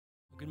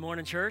Good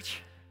morning,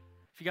 church.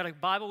 If you got a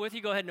Bible with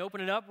you, go ahead and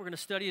open it up. We're going to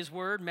study His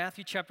Word.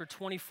 Matthew chapter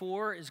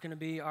 24 is going to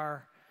be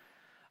our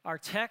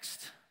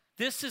text.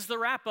 This is the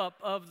wrap-up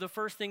of the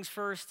First Things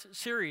First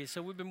series.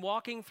 So we've been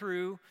walking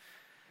through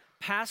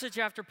passage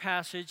after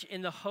passage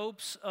in the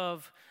hopes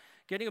of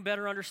getting a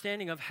better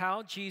understanding of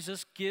how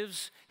Jesus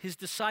gives His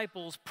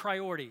disciples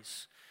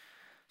priorities.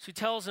 So He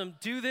tells them,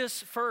 do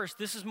this first.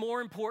 This is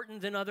more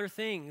important than other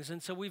things.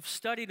 And so we've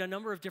studied a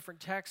number of different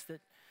texts that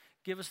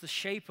give us the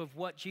shape of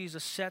what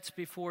Jesus sets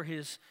before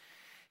His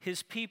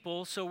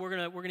people. So we're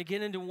gonna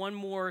get into one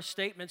more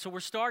statement. So we're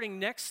starting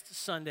next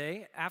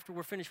Sunday, after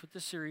we're finished with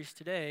this series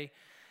today.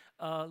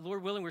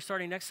 Lord willing, we're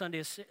starting next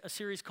Sunday a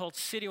series called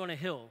City on a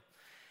Hill.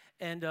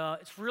 And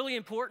it's really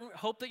important.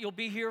 Hope that you'll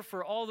be here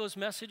for all those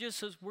messages.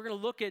 So we're going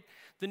to look at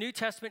the New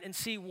Testament and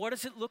see what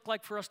does it look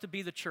like for us to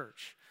be the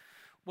church.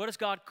 What does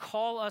God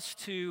call us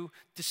to?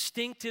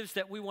 Distinctives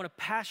that we want to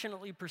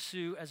passionately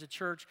pursue as a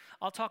church.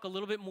 I'll talk a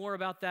little bit more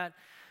about that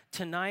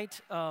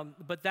tonight,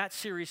 but that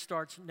series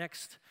starts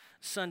next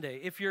Sunday.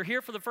 If you're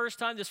here for the first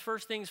time, this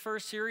First Things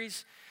First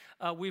series,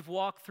 we've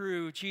walked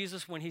through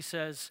Jesus when He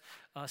says,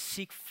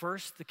 seek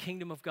first the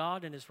kingdom of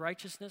God and His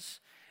righteousness.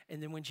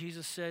 And then when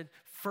Jesus said,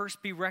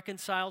 first be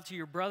reconciled to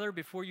your brother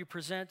before you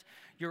present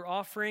your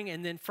offering,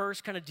 and then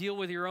first kind of deal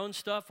with your own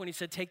stuff when He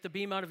said, take the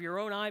beam out of your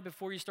own eye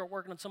before you start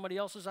working on somebody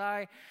else's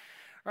eye.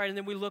 All right, and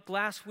then we looked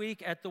last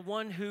week at the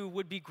one who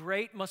would be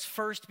great must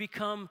first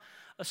become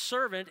a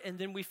servant, and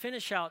then we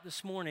finish out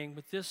this morning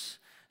with this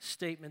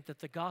statement that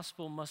the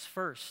gospel must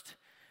first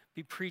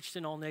be preached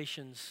in all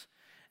nations,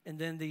 and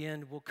then the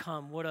end will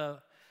come. What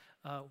a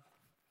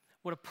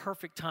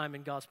perfect time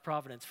in God's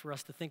providence for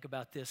us to think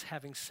about this,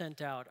 having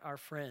sent out our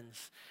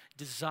friends,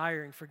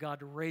 desiring for God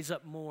to raise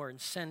up more and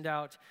send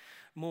out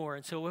more.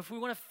 And so if we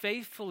want to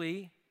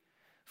faithfully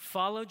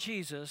follow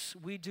Jesus,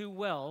 we do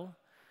well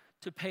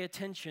to pay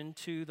attention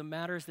to the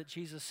matters that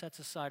Jesus sets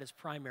aside as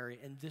primary.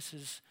 And this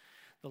is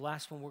the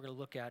last one we're going to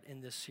look at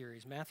in this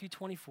series. Matthew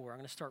 24, I'm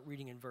going to start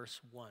reading in verse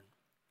 1.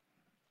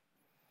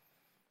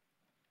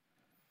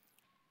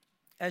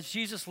 As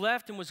Jesus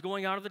left and was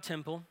going out of the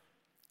temple,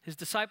 His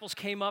disciples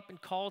came up and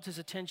called His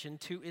attention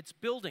to its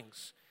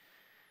buildings.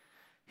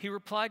 He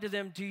replied to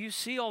them, do you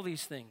see all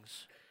these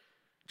things?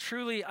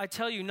 Truly, I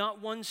tell you,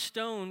 not one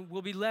stone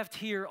will be left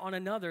here on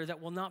another that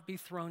will not be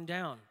thrown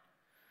down.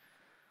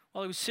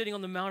 While He was sitting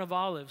on the Mount of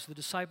Olives, the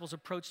disciples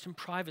approached Him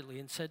privately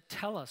and said,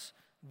 tell us,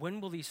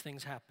 when will these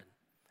things happen?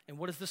 And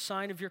what is the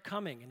sign of your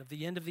coming and of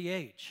the end of the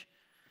age?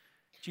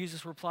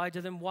 Jesus replied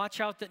to them, watch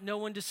out that no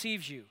one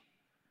deceives you.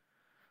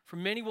 For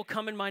many will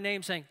come in my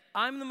name saying,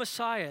 I'm the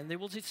Messiah, and they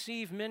will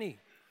deceive many.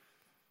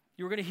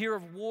 You are going to hear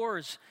of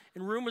wars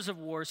and rumors of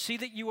wars. See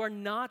that you are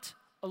not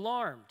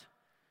alarmed,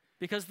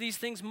 because these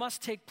things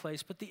must take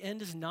place, but the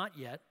end is not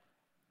yet.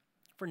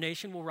 For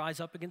nation will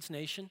rise up against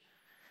nation,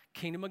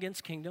 kingdom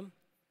against kingdom.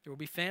 There will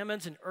be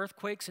famines and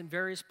earthquakes in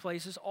various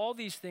places. All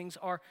these things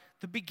are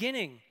the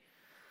beginning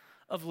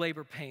of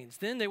labor pains.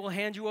 Then they will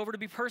hand you over to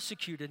be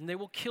persecuted, and they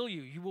will kill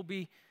you. You will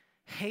be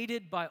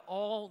hated by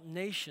all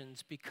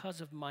nations because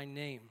of my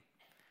name.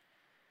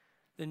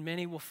 Then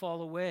many will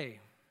fall away,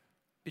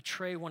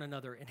 betray one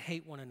another, and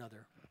hate one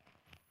another.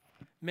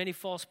 Many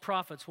false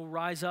prophets will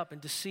rise up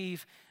and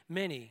deceive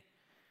many.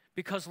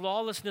 Because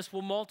lawlessness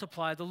will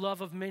multiply, the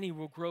love of many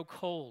will grow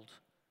cold.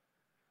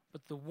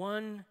 But the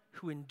one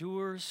who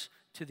endures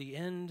to the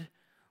end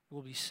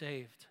will be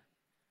saved.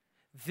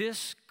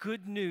 This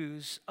good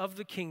news of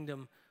the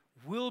kingdom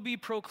will be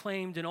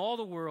proclaimed in all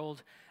the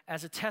world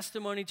as a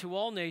testimony to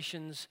all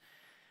nations,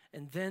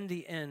 and then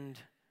the end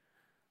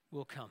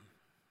will come.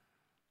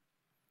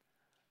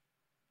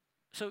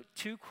 So,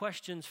 two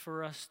questions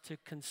for us to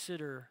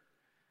consider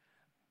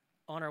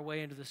on our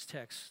way into this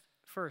text.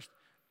 First,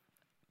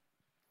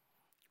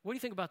 what do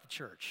you think about the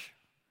church?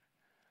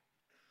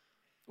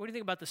 What do you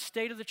think about the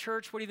state of the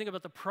church? What do you think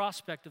about the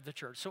prospect of the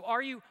church? So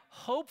are you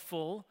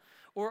hopeful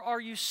or are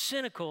you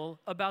cynical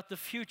about the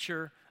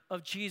future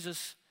of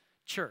Jesus'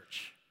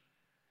 church?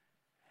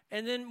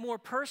 And then more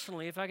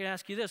personally, if I could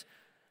ask you this,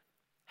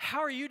 how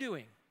are you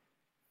doing?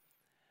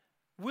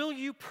 Will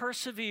you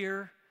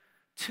persevere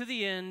to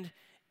the end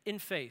in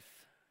faith?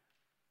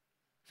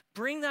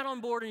 Bring that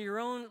on board in your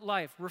own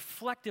life,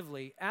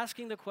 reflectively,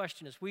 asking the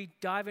question as we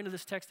dive into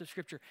this text of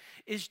Scripture,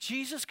 is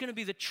Jesus going to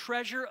be the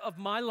treasure of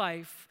my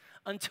life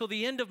until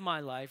the end of my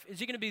life? Is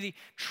He going to be the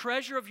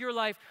treasure of your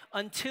life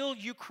until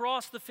you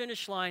cross the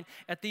finish line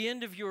at the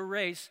end of your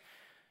race?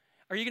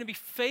 Are you going to be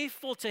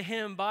faithful to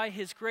Him by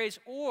His grace?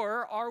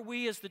 Or are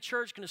we as the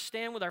church going to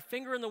stand with our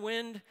finger in the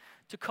wind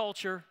to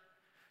culture,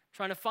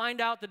 trying to find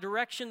out the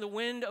direction the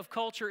wind of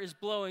culture is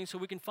blowing so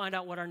we can find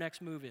out what our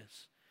next move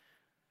is?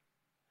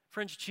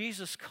 Friends,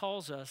 Jesus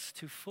calls us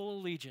to full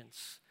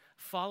allegiance,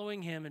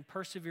 following Him and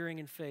persevering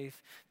in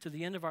faith to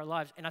the end of our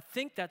lives. And I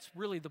think that's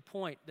really the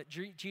point that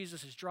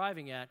Jesus is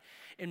driving at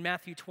in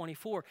Matthew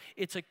 24.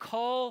 It's a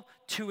call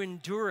to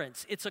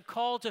endurance. It's a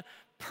call to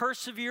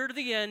persevere to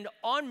the end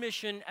on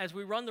mission as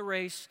we run the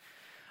race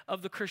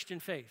of the Christian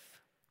faith.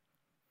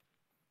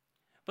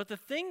 But the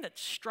thing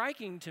that's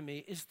striking to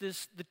me is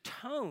the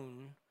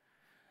tone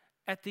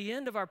at the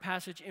end of our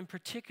passage in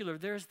particular.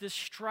 There's this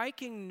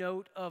striking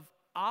note of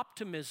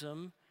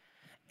optimism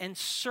and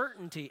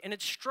certainty. And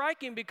it's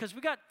striking because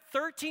we got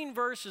 13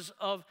 verses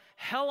of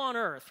hell on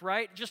earth,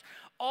 right? Just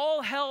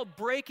all hell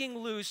breaking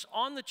loose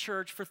on the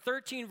church for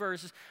 13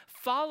 verses,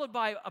 followed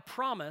by a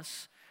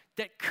promise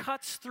that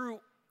cuts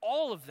through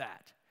all of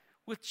that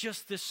with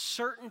just this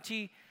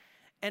certainty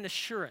and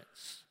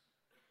assurance.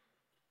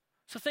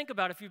 So think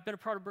about it. If you've been a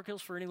part of Brook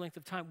Hills for any length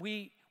of time,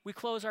 we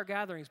close our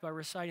gatherings by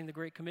reciting the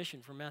Great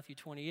Commission from Matthew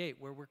 28,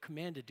 where we're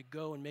commanded to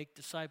go and make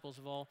disciples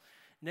of all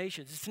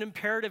nations. It's an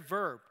imperative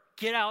verb.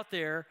 Get out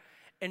there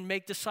and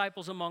make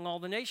disciples among all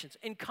the nations.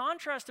 In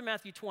contrast to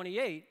Matthew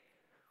 28,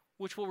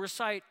 which we'll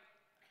recite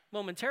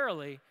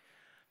momentarily,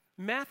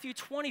 Matthew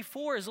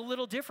 24 is a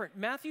little different.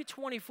 Matthew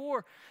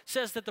 24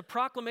 says that the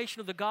proclamation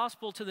of the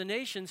gospel to the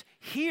nations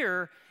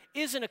here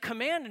isn't a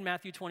command in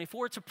Matthew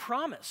 24, it's a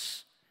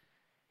promise.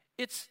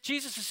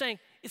 Jesus is saying,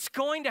 it's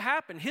going to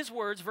happen. His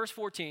words, verse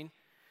 14,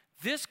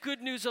 this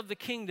good news of the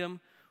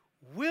kingdom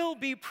will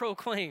be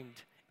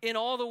proclaimed in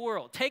all the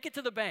world. Take it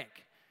to the bank,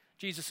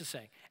 Jesus is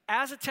saying,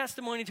 as a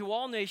testimony to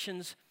all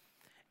nations,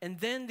 and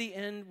then the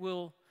end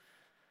will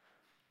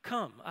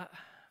come.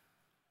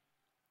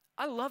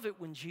 I love it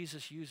when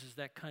Jesus uses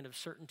that kind of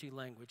certainty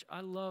language.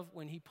 I love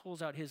when he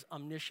pulls out his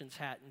omniscience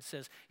hat and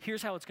says,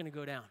 here's how it's going to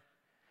go down.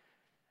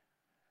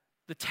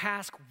 The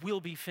task will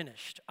be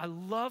finished. I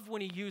love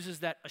when he uses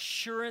that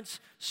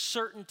assurance,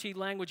 certainty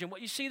language. And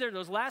what you see there,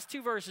 those last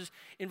two verses,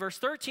 in verse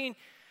 13,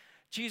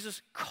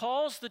 Jesus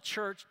calls the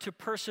church to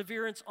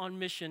perseverance on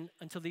mission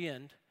until the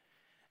end.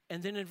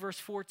 And then in verse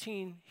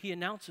 14, he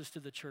announces to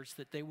the church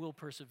that they will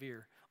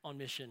persevere on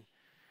mission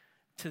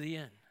to the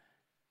end.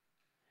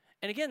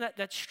 And again,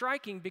 that's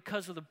striking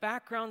because of the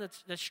background.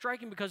 That's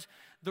striking because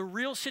the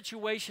real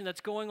situation that's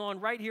going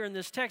on right here in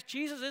this text.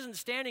 Jesus isn't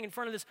standing in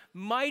front of this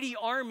mighty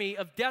army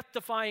of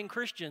death-defying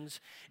Christians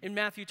in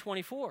Matthew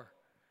 24.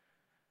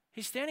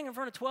 He's standing in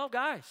front of 12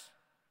 guys.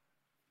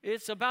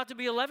 It's about to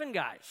be 11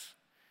 guys.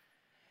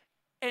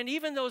 And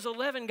even those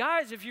 11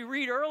 guys, if you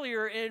read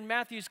earlier in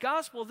Matthew's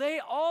gospel, they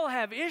all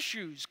have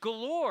issues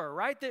galore,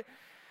 right? The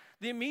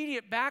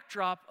immediate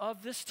backdrop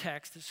of this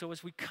text, so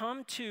as we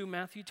come to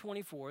Matthew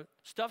 24,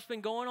 stuff's been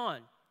going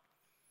on.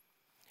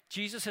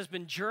 Jesus has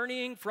been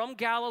journeying from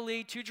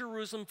Galilee to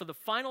Jerusalem for the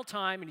final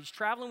time, and he's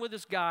traveling with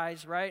his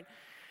guys, right?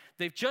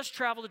 They've just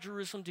traveled to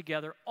Jerusalem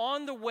together.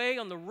 On the way,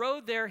 on the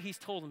road there, he's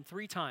told them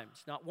 3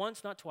 times, not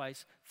once, not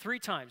twice, 3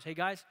 times. Hey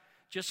guys,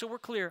 just so we're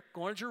clear,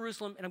 going to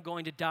Jerusalem and I'm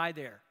going to die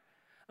there.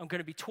 I'm going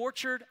to be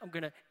tortured, I'm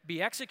going to be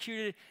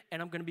executed,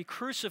 and I'm going to be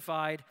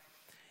crucified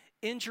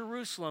in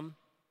Jerusalem.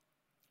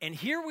 And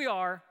here we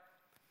are.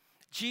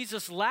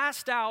 Jesus'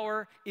 last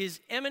hour is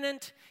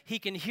imminent. He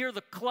can hear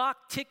the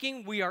clock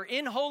ticking. We are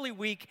in Holy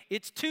Week.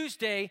 It's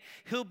Tuesday.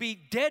 He'll be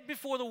dead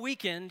before the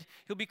weekend.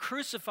 He'll be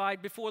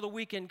crucified before the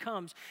weekend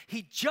comes.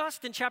 He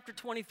just, in chapter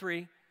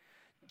 23,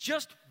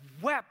 just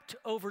wept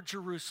over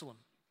Jerusalem.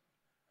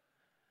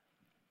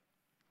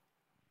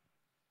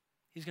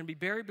 He's going to be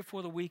buried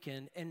before the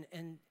weekend.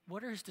 And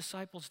what are his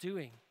disciples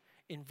doing?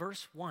 In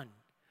verse 1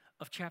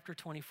 of chapter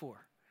 24,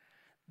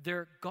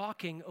 they're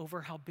gawking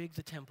over how big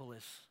the temple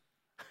is.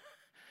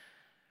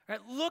 Right,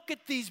 look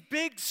at these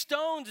big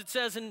stones, it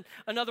says in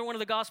another one of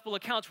the gospel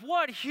accounts.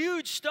 What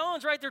huge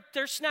stones, right?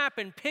 They're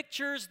snapping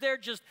pictures. They're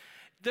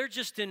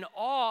just in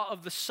awe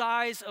of the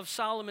size of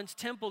Solomon's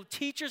temple.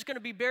 Teacher's going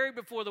to be buried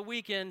before the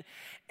weekend,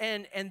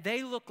 and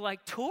they look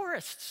like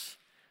tourists.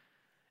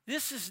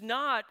 This is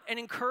not an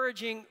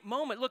encouraging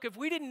moment. Look, if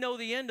we didn't know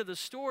the end of the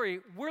story,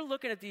 we're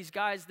looking at these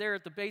guys there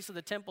at the base of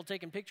the temple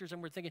taking pictures,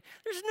 and we're thinking,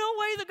 there's no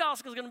way the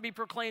gospel is going to be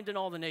proclaimed in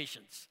all the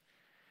nations.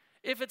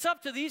 If it's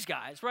up to these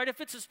guys, right?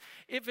 If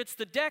it's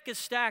the deck is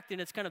stacked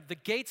and it's kind of the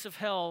gates of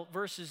hell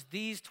versus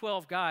these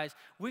 12 guys,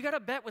 we got to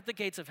bet with the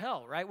gates of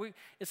hell, right?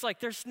 It's like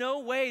there's no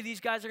way these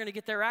guys are going to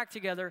get their act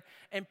together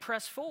and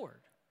press forward.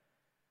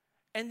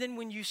 And then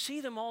when you see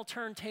them all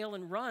turn tail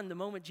and run the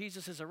moment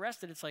Jesus is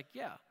arrested, it's like,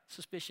 yeah,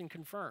 suspicion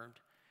confirmed.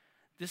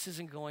 This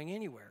isn't going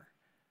anywhere.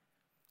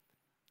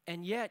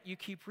 And yet you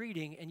keep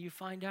reading and you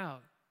find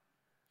out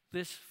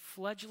this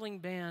fledgling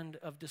band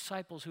of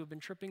disciples who have been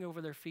tripping over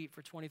their feet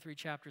for 23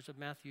 chapters of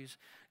Matthew's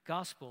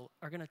gospel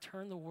are going to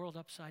turn the world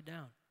upside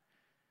down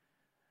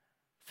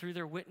through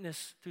their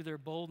witness, through their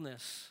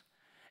boldness.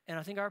 And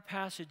I think our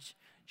passage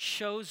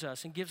shows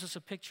us and gives us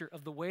a picture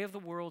of the way of the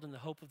world and the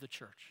hope of the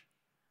church.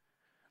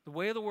 The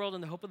way of the world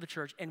and the hope of the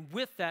church. And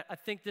with that, I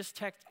think this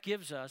text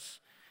gives us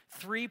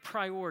 3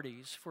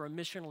 priorities for a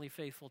missionally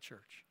faithful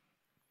church.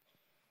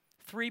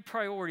 3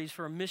 priorities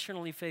for a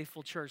missionally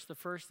faithful church. The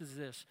first is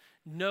this: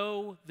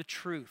 know the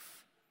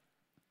truth.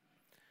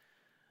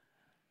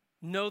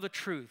 Know the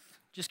truth.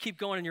 Just keep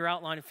going in your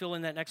outline and fill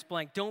in that next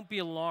blank. Don't be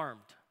alarmed.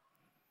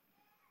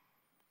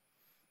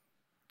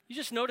 You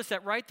just notice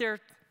that right there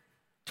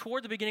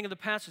toward the beginning of the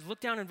passage. Look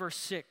down in verse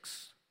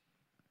 6.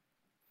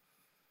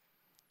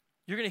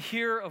 You're going to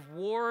hear of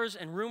wars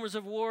and rumors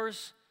of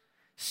wars.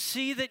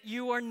 See that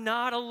you are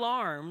not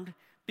alarmed,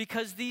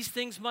 because these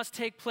things must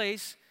take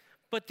place,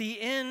 but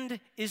the end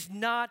is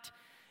not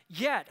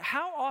yet.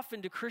 How often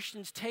do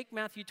Christians take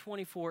Matthew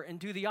 24 and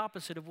do the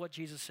opposite of what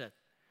Jesus said?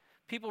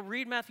 People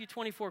read Matthew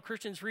 24,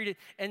 Christians read it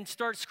and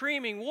start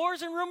screaming,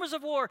 wars and rumors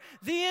of war,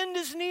 the end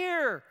is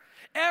near.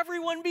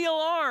 Everyone be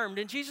alarmed.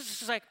 And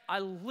Jesus is like,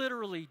 I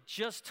literally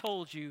just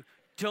told you,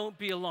 don't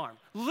be alarmed.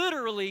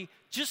 Literally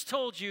just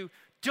told you,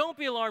 don't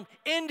be alarmed.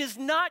 End is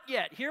not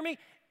yet. Hear me?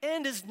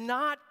 End is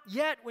not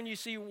yet when you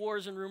see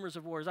wars and rumors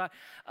of wars. I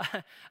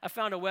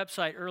found a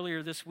website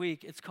earlier this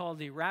week. It's called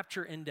the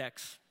Rapture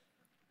Index.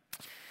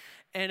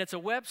 And it's a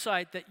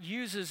website that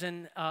uses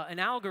an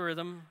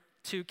algorithm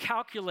to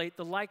calculate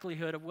the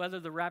likelihood of whether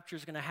the rapture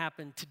is going to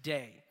happen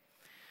today.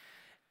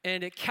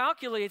 And it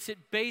calculates it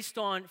based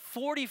on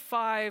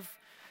 45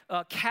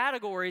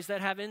 categories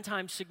that have end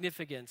time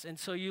significance. And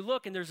so you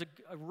look and there's a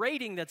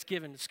rating that's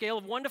given, a scale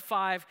of 1 to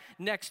 5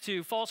 next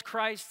to false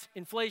Christ,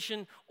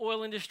 inflation,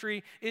 oil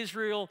industry,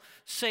 Israel,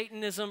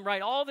 Satanism,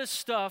 right? All this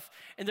stuff,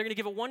 and they're going to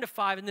give it 1 to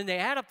 5, and then they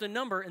add up the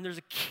number, and there's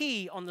a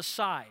key on the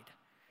side.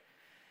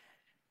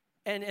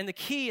 And the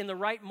key in the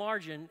right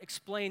margin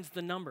explains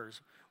the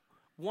numbers.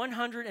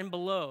 100 and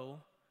below,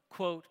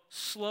 quote,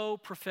 slow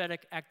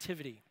prophetic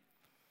activity.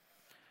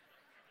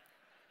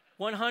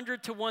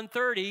 100 to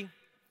 130,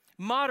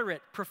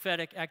 moderate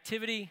prophetic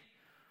activity.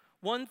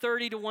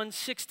 130 to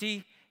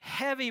 160,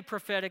 heavy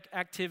prophetic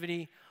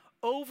activity.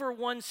 Over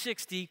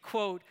 160,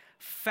 quote,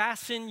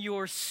 fasten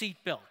your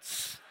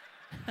seatbelts.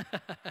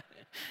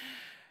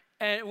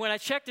 And when I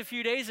checked a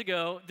few days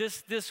ago,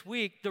 this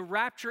week, the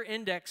Rapture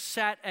Index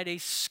sat at a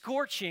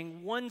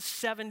scorching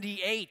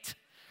 178,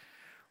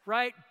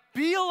 right?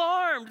 Be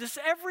alarmed.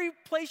 Every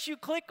place you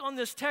click on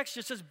this text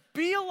just says,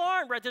 be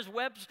alarmed, right?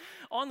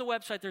 On the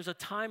website, there's a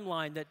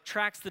timeline that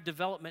tracks the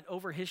development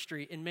over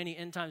history in many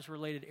end times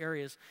related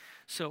areas.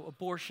 So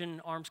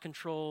abortion, arms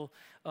control,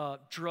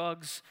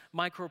 drugs,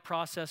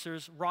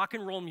 microprocessors, rock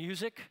and roll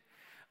music.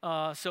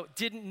 So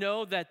didn't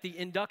know that the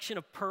induction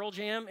of Pearl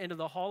Jam into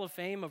the Hall of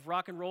Fame of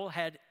rock and roll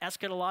had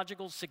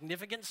eschatological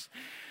significance,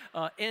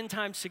 end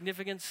time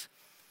significance.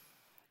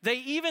 They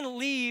even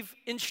leave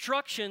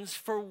instructions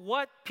for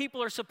what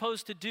people are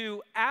supposed to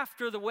do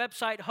after the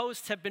website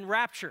hosts have been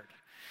raptured,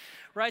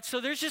 right? So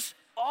there's just,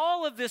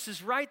 all of this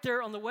is right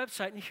there on the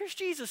website. And here's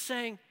Jesus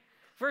saying,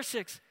 verse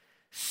 6,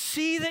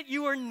 see that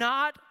you are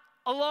not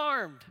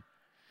alarmed.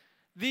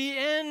 The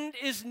end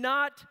is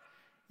not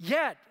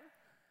yet.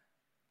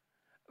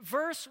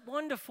 Verse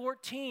 1 to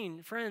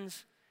 14,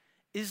 friends,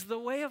 is the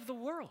way of the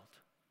world.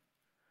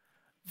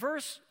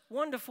 Verse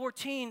 1 to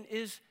 14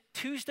 is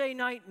Tuesday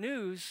night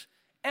news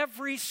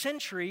every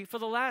century for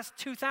the last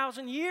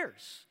 2,000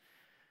 years.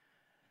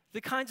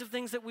 The kinds of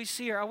things that we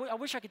see here. I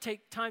wish I could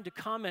take time to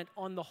comment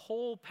on the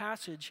whole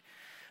passage,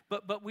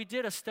 but we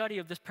did a study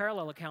of this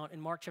parallel account in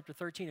Mark chapter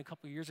 13 a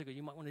couple of years ago.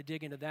 You might want to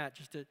dig into that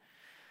just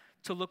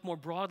to look more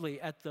broadly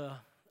at the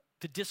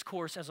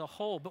discourse as a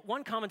whole. But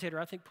one commentator,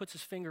 I think, puts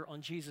his finger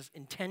on Jesus'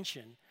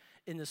 intention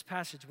in this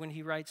passage when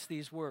he writes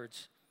these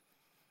words.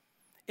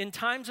 In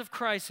times of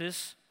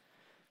crisis,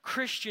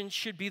 Christians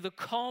should be the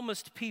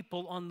calmest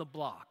people on the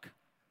block.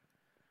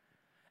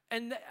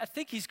 And I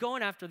think he's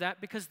going after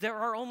that because there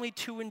are only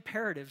two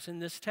imperatives in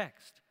this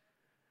text.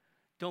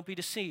 Don't be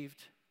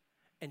deceived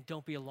and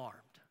don't be alarmed.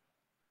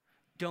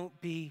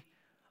 Don't be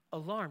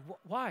alarmed.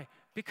 Why?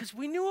 Because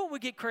we knew it would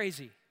get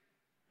crazy.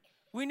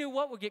 We knew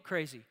what would get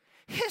crazy.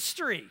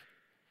 History.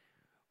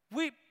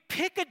 We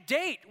pick a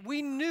date.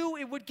 We knew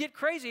it would get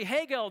crazy.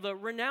 Hegel, the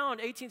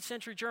renowned 18th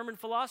century German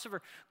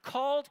philosopher,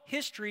 called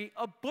history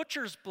a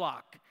butcher's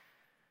block.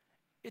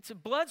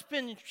 Blood's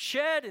been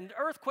shed and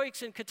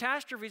earthquakes and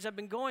catastrophes have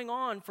been going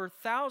on for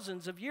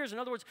thousands of years. In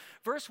other words,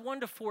 verse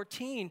 1 to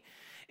 14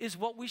 is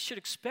what we should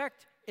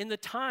expect in the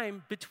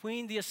time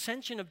between the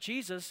ascension of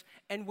Jesus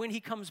and when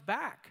he comes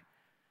back.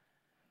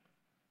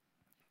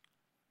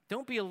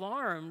 Don't be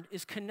alarmed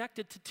is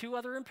connected to two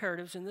other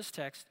imperatives in this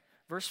text.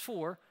 Verse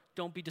 4,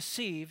 don't be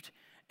deceived.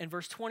 And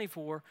verse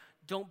 24,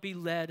 don't be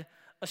led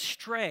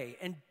astray.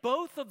 And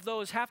both of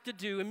those have to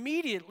do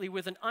immediately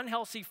with an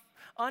unhealthy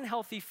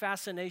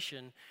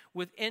fascination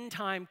with end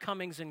time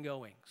comings and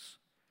goings.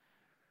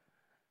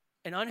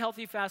 An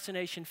unhealthy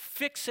fascination,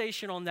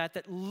 fixation on that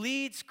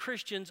leads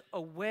Christians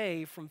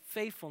away from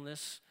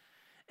faithfulness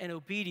and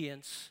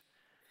obedience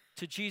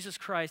to Jesus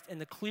Christ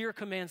and the clear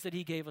commands that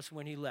he gave us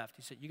when he left.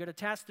 He said, you got a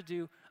task to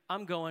do,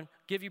 I'm going,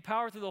 give you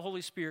power through the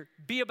Holy Spirit,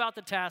 be about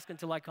the task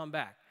until I come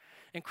back.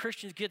 And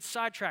Christians get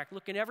sidetracked,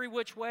 looking every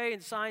which way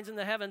and signs in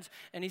the heavens,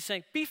 and he's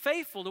saying, be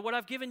faithful to what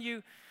I've given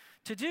you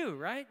to do,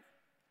 right?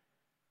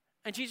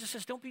 And Jesus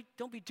says, don't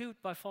be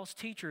duped by false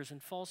teachers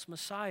and false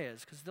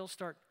messiahs, because they'll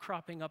start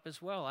cropping up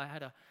as well. I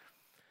had an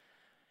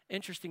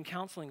interesting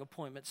counseling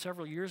appointment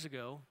several years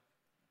ago.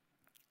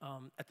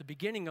 At the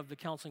beginning of the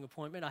counseling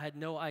appointment, I had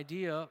no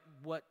idea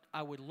what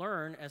I would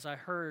learn as I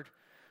heard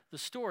the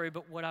story,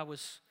 but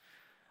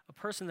a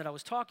person that I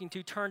was talking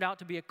to turned out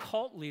to be a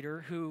cult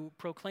leader who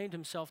proclaimed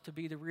himself to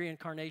be the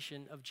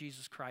reincarnation of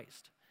Jesus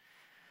Christ.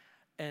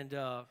 And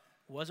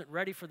wasn't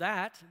ready for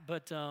that,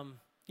 but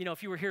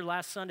if you were here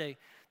last Sunday,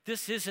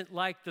 This isn't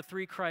like the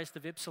Three Christ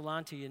of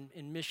Ypsilanti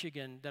in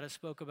Michigan that I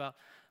spoke about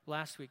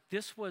last week.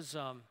 This was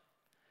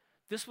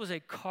a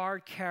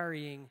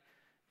card-carrying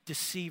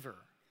deceiver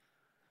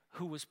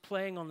who was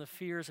playing on the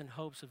fears and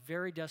hopes of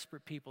very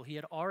desperate people. He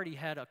had already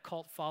had a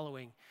cult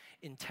following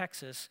in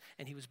Texas,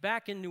 and he was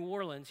back in New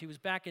Orleans. He was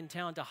back in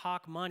town to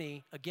hawk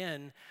money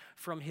again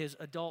from his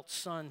adult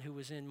son who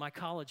was in my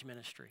college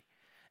ministry.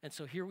 And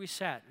so here we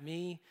sat,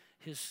 me,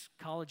 his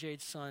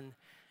college-age son,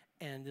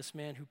 and this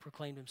man who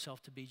proclaimed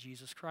himself to be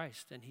Jesus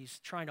Christ. And he's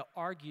trying to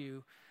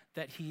argue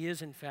that he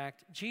is, in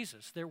fact,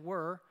 Jesus. There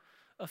were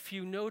a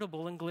few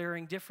notable and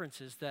glaring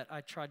differences that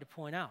I tried to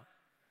point out.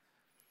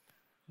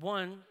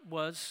 One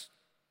was,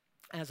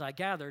 as I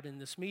gathered in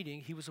this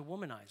meeting, he was a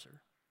womanizer.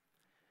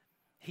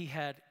 He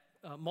had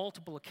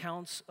multiple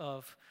accounts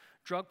of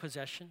drug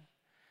possession,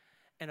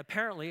 and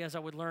apparently, as I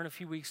would learn a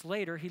few weeks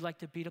later, he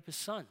liked to beat up his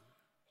son,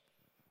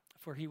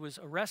 for he was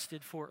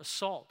arrested for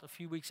assault a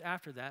few weeks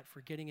after that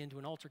for getting into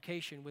an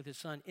altercation with his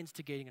son,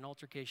 instigating an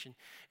altercation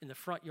in the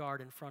front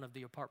yard in front of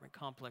the apartment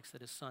complex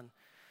that his son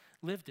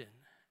lived in.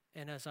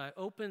 And as I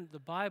opened the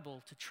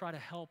Bible to try to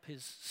help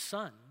his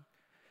son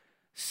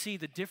see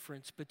the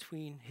difference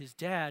between his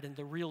dad and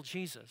the real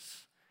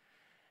Jesus,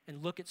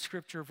 and look at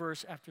scripture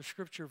verse after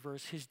scripture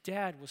verse, his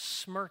dad was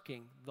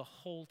smirking the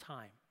whole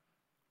time.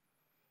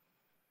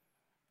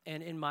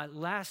 And in my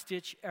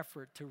last-ditch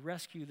effort to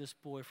rescue this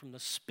boy from the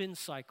spin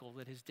cycle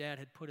that his dad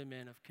had put him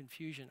in of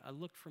confusion, I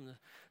looked from the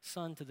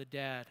son to the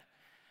dad,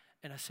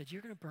 and I said,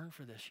 "You're going to burn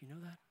for this, you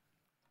know that?"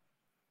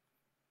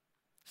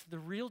 So the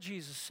real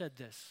Jesus said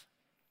this: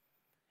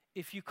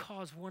 if you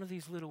cause one of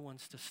these little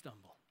ones to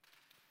stumble,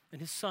 and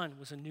his son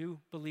was a new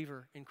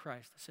believer in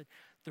Christ. I said,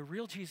 the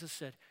real Jesus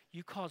said,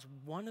 you cause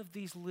one of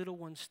these little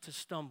ones to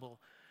stumble,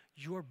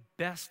 your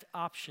best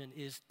option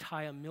is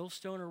tie a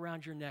millstone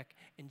around your neck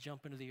and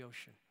jump into the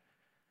ocean.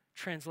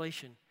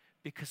 Translation,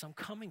 because I'm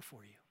coming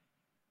for you.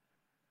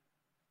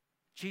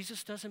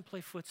 Jesus doesn't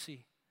play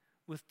footsie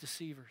with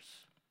deceivers.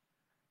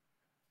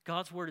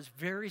 God's word is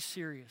very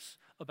serious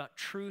about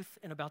truth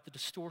and about the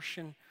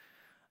distortion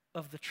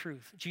of the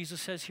truth. Jesus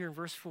says here in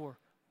verse 4,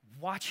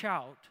 watch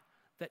out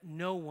that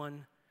no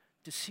one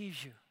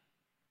deceives you.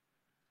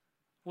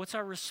 What's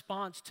our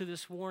response to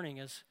this warning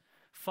as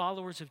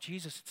followers of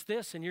Jesus? It's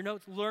this, in your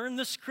notes, learn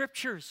the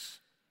scriptures.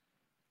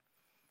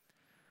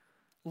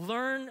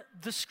 Learn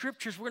the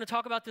scriptures. We're going to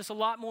talk about this a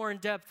lot more in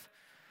depth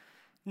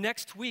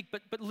next week,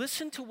 but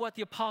listen to what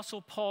the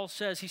Apostle Paul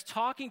says. He's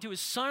talking to his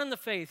son in the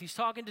faith. He's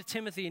talking to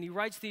Timothy, and he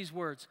writes these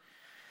words: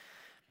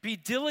 be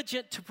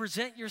diligent to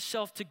present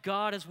yourself to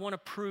God as one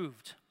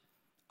approved,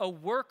 a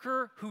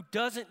worker who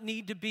doesn't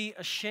need to be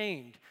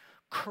ashamed,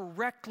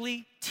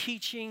 correctly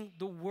teaching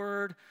the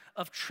word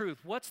of truth.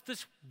 What's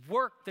this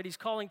work that he's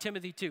calling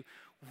Timothy to?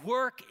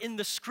 Work in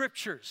the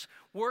scriptures.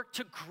 Work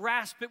to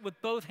grasp it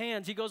with both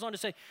hands. He goes on to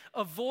say,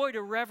 avoid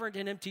irreverent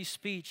and empty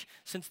speech,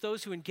 since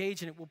those who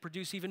engage in it will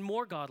produce even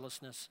more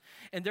godlessness,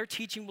 and their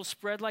teaching will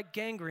spread like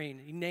gangrene.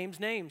 He names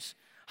names.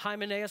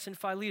 Hymenaeus and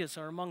Philetus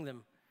are among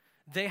them.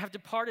 They have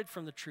departed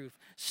from the truth,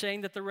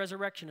 saying that the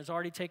resurrection has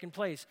already taken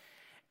place,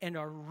 and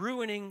are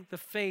ruining the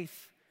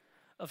faith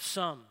of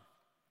some.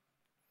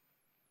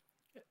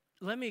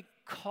 Let me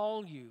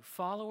call you,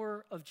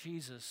 follower of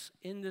Jesus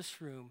in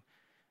this room,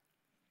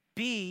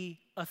 be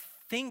a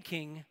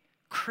thinking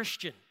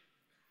Christian.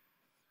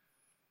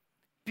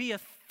 Be a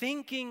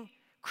thinking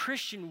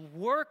Christian.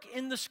 Work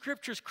in the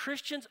scriptures.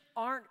 Christians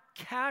aren't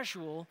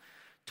casual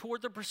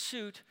toward the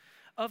pursuit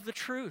of the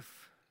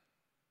truth.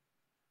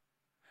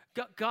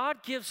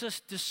 God gives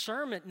us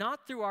discernment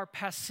not through our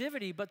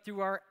passivity, but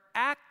through our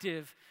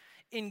active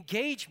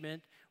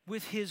engagement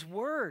with his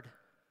word.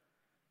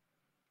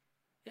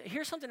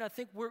 Here's something I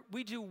think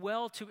we do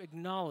well to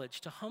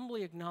acknowledge, to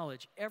humbly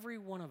acknowledge, every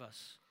one of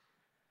us.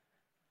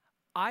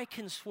 I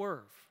can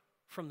swerve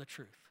from the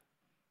truth.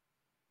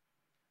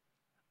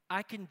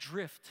 I can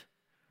drift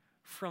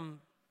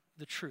from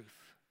the truth.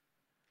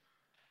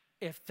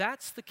 If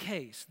that's the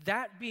case,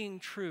 that being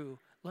true,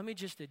 let me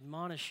just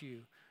admonish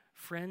you,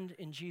 friend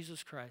in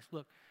Jesus Christ.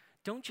 Look,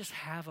 don't just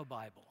have a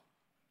Bible.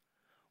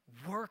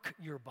 Work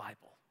your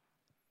Bible.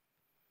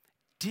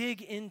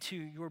 Dig into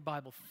your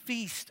Bible.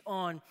 Feast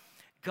on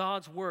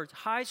God's words.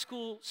 High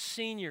school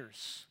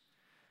seniors,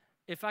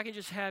 if I can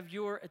just have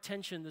your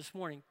attention this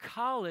morning,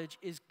 college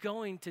is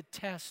going to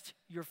test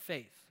your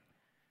faith.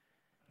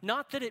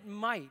 Not that it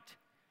might.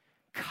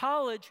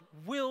 College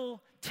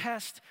will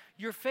test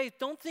your faith.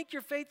 Don't think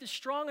your faith is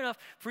strong enough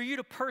for you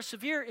to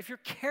persevere if you're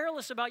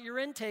careless about your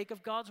intake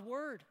of God's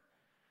word.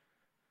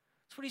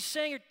 That's what he's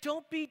saying here.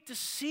 Don't be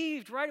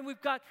deceived, right?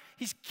 And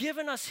he's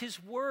given us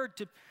his word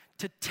to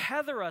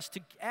tether us,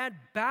 to add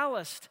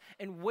ballast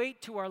and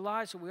weight to our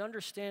lives so we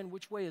understand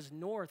which way is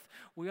north.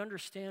 We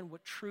understand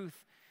what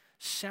truth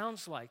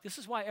sounds like. This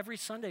is why every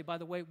Sunday, by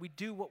the way, we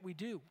do what we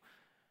do.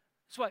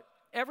 That's why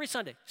every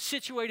Sunday,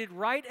 situated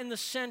right in the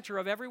center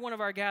of every one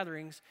of our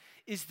gatherings,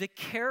 is the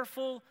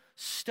careful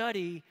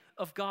study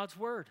of God's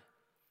word.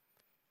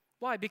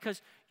 Why?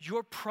 Because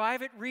your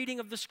private reading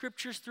of the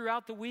scriptures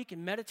throughout the week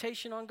and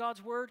meditation on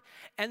God's word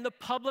and the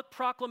public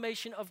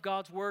proclamation of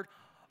God's word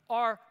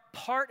are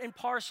part and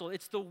parcel.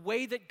 It's the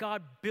way that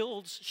God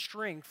builds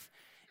strength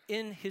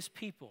in his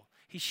people.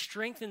 He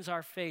strengthens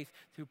our faith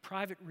through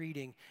private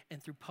reading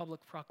and through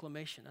public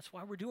proclamation. That's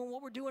why we're doing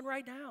what we're doing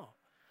right now.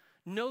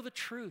 Know the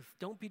truth.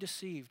 Don't be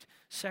deceived.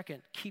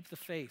 Second, keep the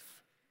faith.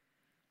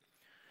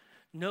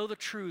 Know the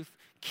truth.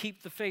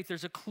 Keep the faith.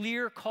 There's a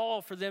clear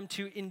call for them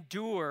to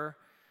endure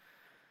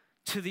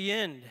to the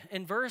end.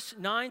 And verse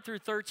 9 through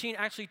 13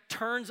 actually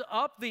turns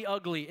up the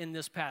ugly in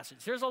this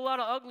passage. There's a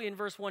lot of ugly in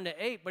verse 1 to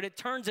 8, but it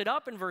turns it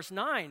up in verse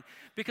 9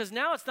 because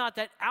now it's not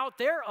that out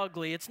there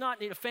ugly. It's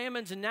not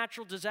famines and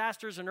natural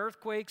disasters and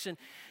earthquakes and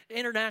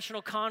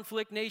international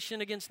conflict,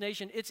 nation against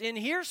nation. It's in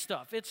here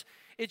stuff. It's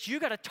you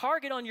got a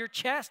target on your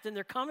chest and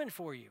they're coming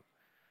for you.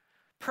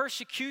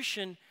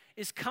 Persecution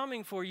is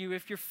coming for you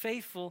if you're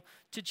faithful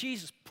to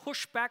Jesus.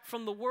 Pushback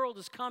from the world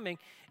is coming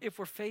if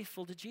we're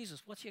faithful to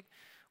Jesus.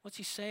 What's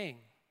he saying?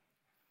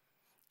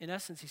 In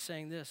essence, he's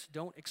saying this: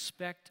 don't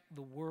expect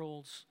the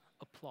world's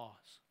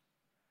applause.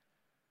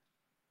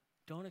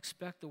 Don't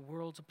expect the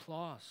world's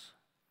applause.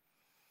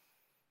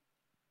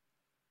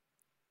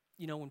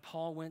 You know, when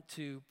Paul went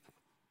to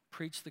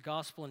preach the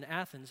gospel in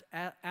Athens,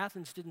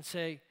 Athens didn't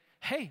say,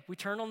 hey, we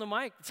turned on the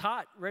mic, it's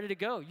hot, ready to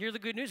go. You're the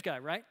good news guy,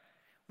 right?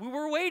 We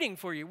were waiting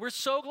for you. We're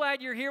so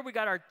glad you're here. We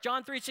got our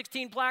John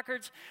 3:16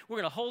 placards. We're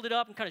going to hold it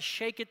up and kind of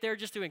shake it there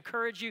just to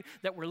encourage you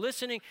that we're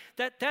listening.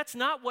 That's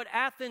not what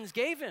Athens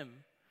gave him.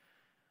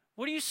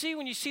 What do you see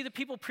when you see the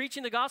people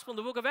preaching the gospel in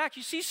the book of Acts?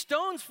 You see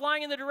stones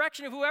flying in the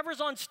direction of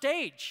whoever's on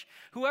stage,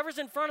 whoever's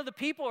in front of the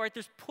people, right?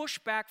 There's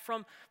pushback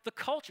from the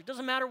culture. It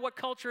doesn't matter what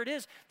culture it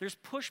is. There's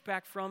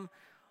pushback from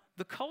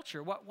the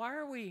culture. Why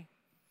are we,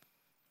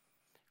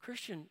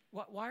 Christian,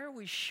 why are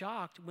we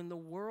shocked when the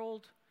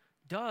world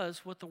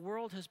does what the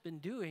world has been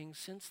doing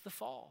since the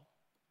fall?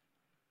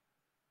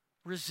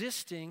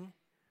 Resisting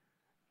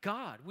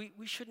God.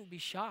 We shouldn't be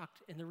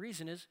shocked, and the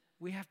reason is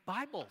we have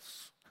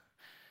Bibles.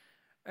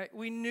 Right?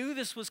 We knew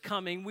this was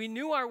coming. We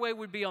knew our way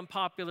would be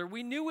unpopular.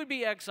 We knew we'd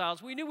be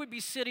exiles. We knew we'd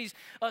be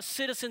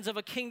citizens of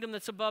a kingdom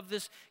that's above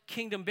this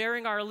kingdom,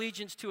 bearing our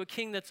allegiance to a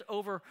king that's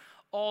over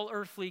all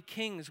earthly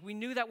kings. We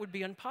knew that would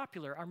be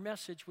unpopular. Our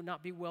message would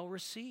not be well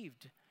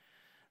received.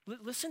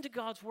 Listen to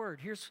God's word.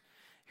 Here's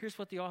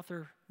what the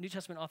New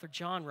Testament author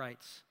John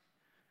writes.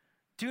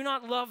 Do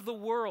not love the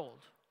world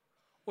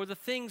or the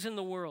things in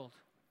the world.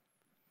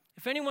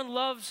 If anyone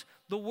loves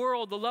the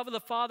world, the love of the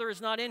Father is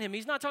not in him.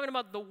 He's not talking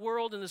about the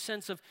world in the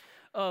sense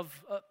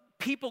of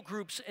people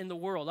groups in the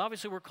world.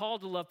 Obviously, we're called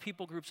to love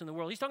people groups in the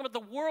world. He's talking about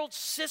the world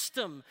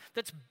system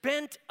that's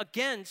bent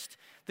against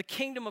the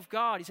kingdom of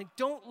God. He's saying,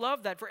 don't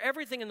love that. For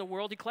everything in the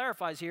world, he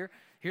clarifies here.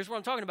 Here's what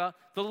I'm talking about.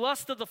 The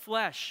lust of the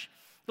flesh,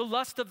 the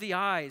lust of the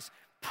eyes,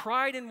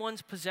 pride in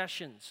one's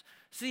possessions.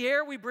 It's the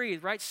air we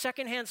breathe, right?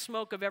 Secondhand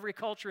smoke of every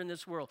culture in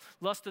this world.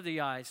 Lust of the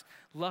eyes,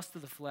 lust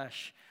of the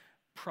flesh,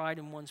 pride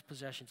in one's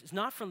possessions. It's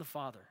not from the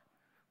Father,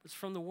 it's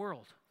from the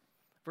world.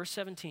 Verse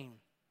 17.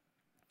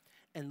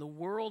 And the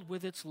world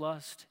with its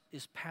lust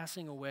is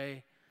passing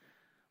away,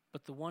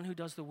 but the one who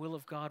does the will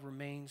of God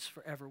remains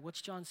forever.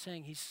 What's John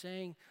saying? He's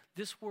saying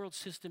this world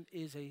system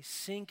is a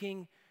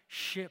sinking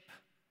ship.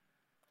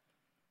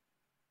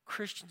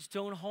 Christians,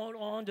 don't hold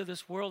on to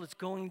this world. It's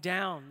going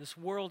down. This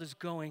world is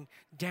going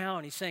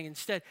down. He's saying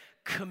instead,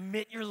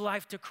 commit your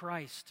life to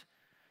Christ.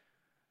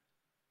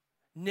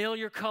 Nail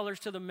your colors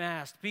to the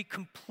mast. Be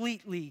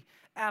completely,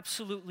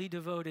 absolutely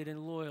devoted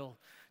and loyal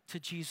to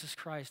Jesus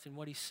Christ and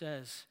what he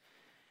says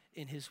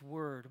in his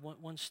word.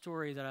 One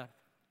story that I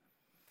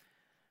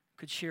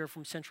could share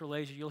from Central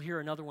Asia. You'll hear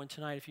another one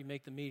tonight if you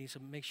make the meeting, so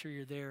make sure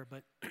you're there.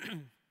 But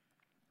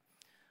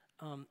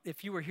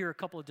if you were here a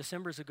couple of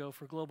Decembers ago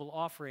for Global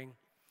Offering,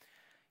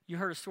 you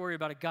heard a story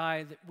about a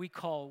guy that we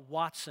call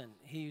Watson.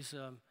 He's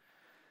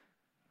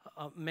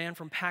a man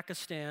from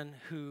Pakistan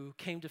who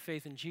came to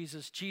faith in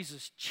Jesus.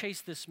 Jesus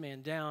chased this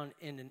man down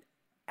in an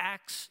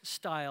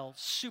Acts-style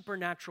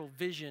supernatural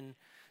vision,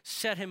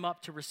 set him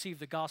up to receive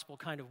the gospel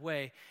kind of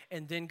way,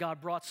 and then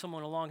God brought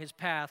someone along his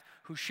path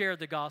who shared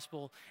the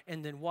gospel,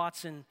 and then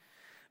Watson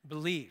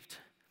believed.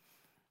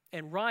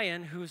 And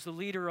Ryan, who's the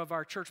leader of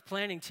our church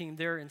planning team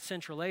there in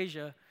Central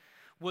Asia,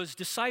 was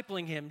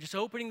discipling him, just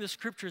opening the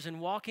scriptures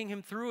and walking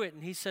him through it.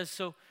 And he says,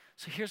 so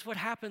here's what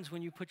happens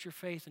when you put your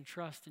faith and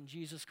trust in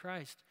Jesus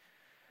Christ.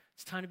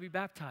 It's time to be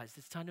baptized.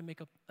 It's time to make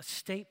a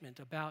statement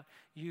about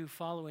you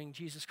following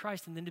Jesus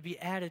Christ and then to be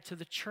added to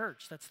the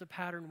church. That's the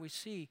pattern we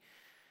see.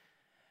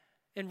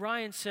 And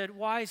Ryan said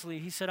wisely,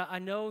 he said, I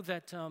know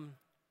that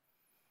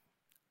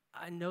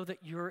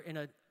you're in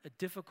a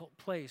difficult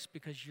place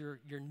because you're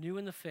new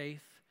in the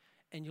faith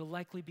and you'll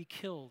likely be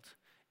killed.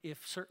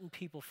 If certain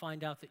people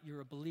find out that you're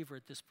a believer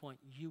at this point,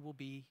 you will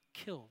be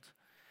killed.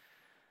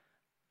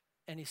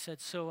 And he said,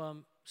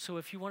 so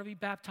if you want to be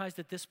baptized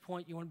at this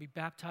point, you want to be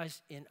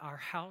baptized in our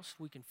house.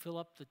 We can fill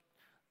up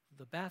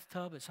the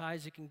bathtub as high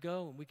as it can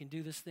go, and we can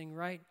do this thing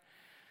right.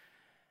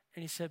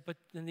 And he said, but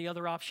then the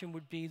other option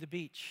would be the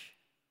beach.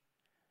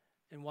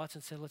 And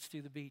Watson said, let's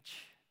do the beach.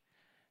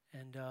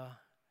 And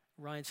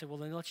Ryan said, well,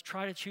 then let's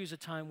try to choose a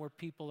time where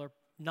people are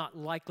not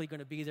likely going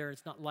to be there.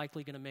 It's not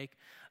likely going to make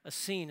a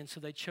scene. And so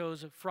they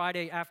chose a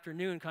Friday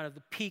afternoon, kind of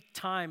the peak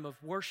time of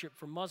worship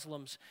for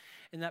Muslims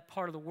in that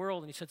part of the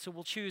world. And he said, so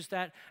we'll choose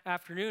that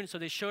afternoon. So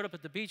they showed up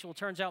at the beach. Well, it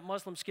turns out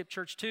Muslims skip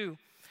church too.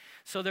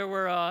 So there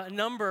were a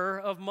number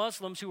of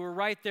Muslims who were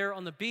right there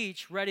on the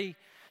beach, ready,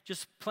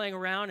 just playing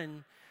around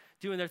and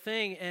doing their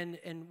thing.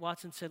 And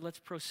Watson said, let's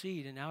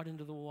proceed. And out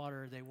into the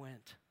water they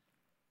went.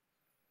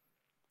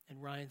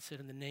 And Ryan said,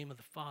 in the name of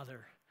the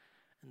Father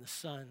and the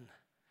Son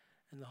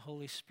and the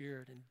Holy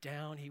Spirit. And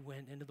down he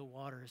went into the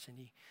waters, and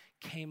he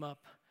came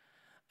up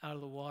out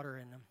of the water.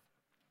 And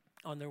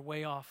on their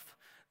way off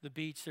the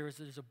beach, there's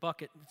a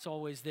bucket. It's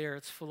always there.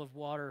 It's full of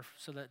water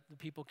so that the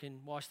people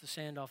can wash the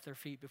sand off their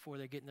feet before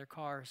they get in their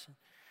cars, and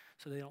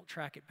so they don't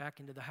track it back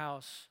into the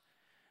house.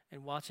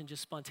 And Watson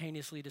just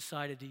spontaneously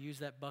decided to use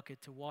that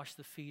bucket to wash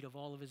the feet of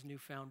all of his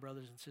newfound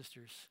brothers and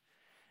sisters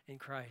in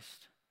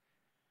Christ.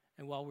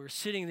 And while we were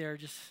sitting there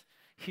just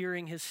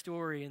hearing his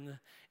story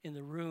in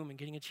the room and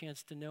getting a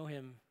chance to know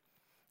him,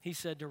 he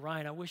said to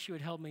Ryan, I wish you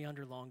had held me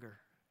under longer.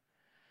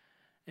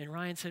 And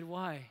Ryan said,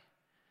 why?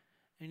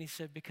 And he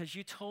said, because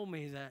you told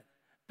me that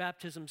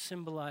baptism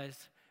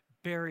symbolized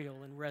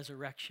burial and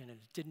resurrection, and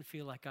it didn't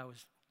feel like I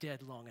was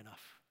dead long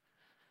enough.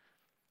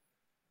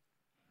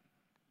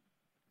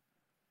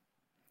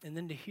 And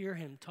then to hear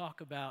him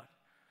talk about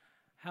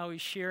how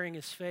he's sharing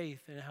his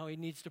faith and how he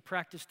needs to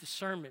practice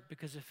discernment,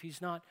 because if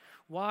he's not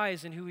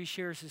wise in who he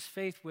shares his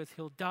faith with,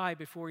 he'll die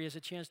before he has a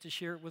chance to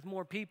share it with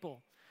more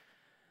people.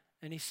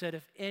 And he said,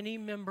 if any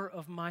member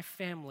of my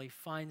family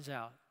finds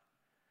out,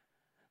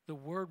 the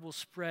word will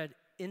spread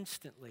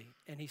instantly.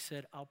 And he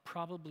said, I'll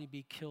probably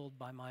be killed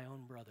by my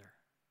own brother.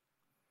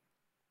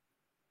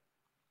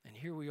 And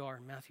here we are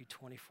in Matthew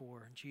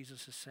 24, and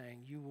Jesus is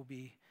saying, you will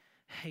be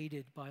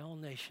hated by all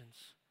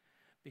nations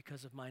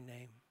because of my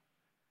name.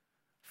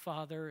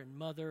 Father and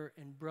mother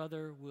and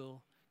brother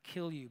will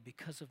kill you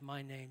because of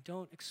my name.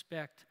 Don't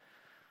expect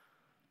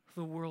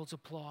the world's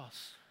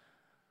applause.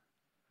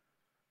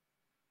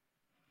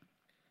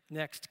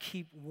 Next,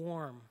 keep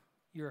warm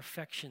your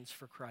affections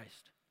for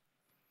Christ.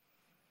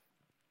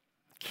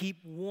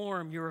 Keep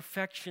warm your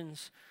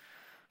affections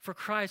for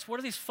Christ. What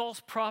are these false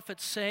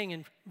prophets saying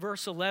in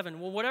verse 11?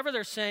 Well, whatever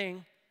they're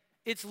saying,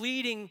 it's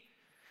leading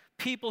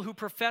people who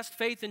professed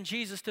faith in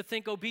Jesus to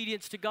think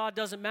obedience to God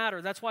doesn't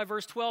matter. That's why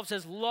verse 12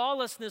 says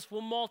lawlessness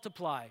will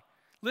multiply.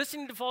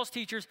 Listening to false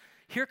teachers,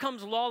 here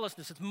comes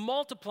lawlessness. It's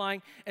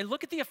multiplying. And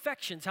look at the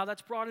affections, how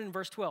that's brought in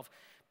verse 12.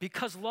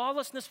 Because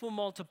lawlessness will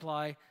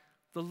multiply,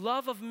 the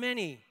love of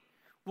many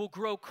will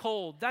grow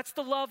cold. That's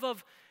the love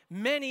of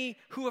many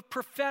who have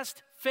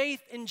professed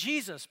faith in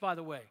Jesus, by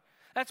the way.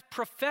 That's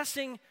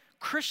professing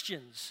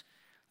Christians.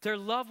 Their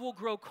love will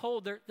grow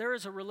cold. There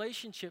is a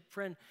relationship,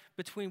 friend,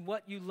 between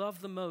what you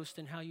love the most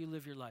and how you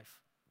live your life.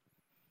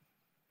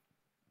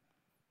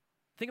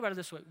 Think about it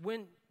this way.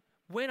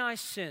 When I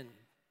sin,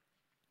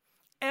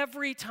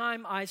 every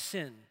time I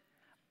sin,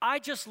 I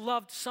just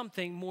loved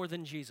something more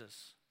than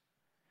Jesus.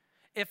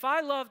 If I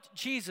loved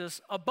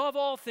Jesus above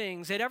all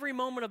things at every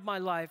moment of my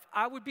life,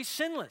 I would be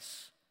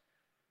sinless.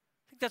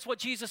 I think that's what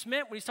Jesus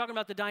meant when he's talking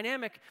about the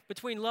dynamic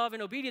between love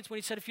and obedience, when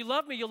he said, if you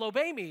love me, you'll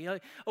obey me.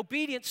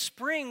 Obedience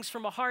springs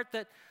from a heart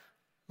that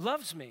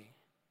loves me.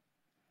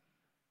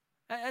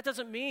 That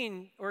doesn't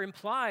mean or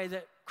imply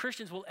that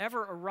Christians will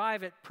ever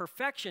arrive at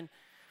perfection,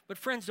 but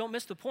friends, don't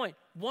miss the point.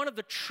 One of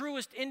the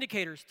truest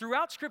indicators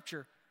throughout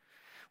Scripture,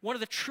 one of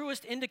the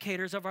truest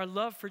indicators of our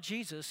love for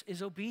Jesus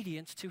is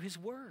obedience to his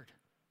word.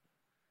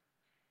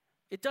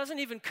 It doesn't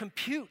even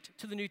compute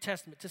to the New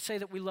Testament to say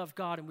that we love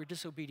God and we're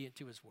disobedient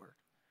to his word.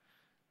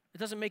 It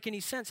doesn't make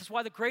any sense. That's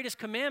why the greatest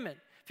commandment,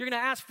 if you're going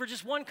to ask for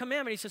just one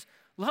commandment, he says,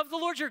 love the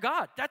Lord your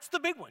God. That's the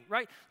big one,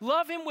 right?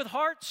 Love him with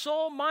heart,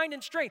 soul, mind,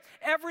 and strength.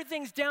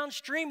 Everything's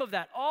downstream of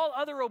that. All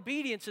other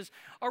obediences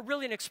are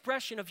really an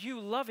expression of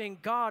you loving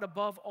God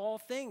above all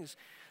things.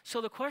 So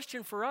the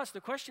question for us,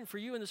 the question for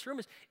you in this room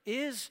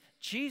is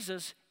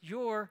Jesus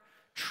your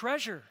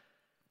treasure?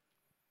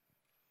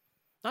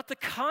 Not the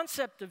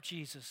concept of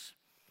Jesus.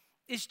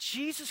 Is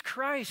Jesus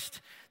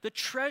Christ the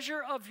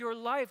treasure of your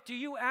life? Do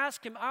you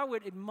ask him? I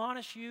would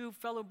admonish you,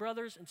 fellow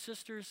brothers and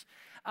sisters,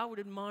 I would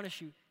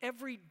admonish you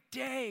every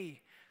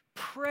day.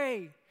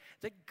 Pray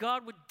that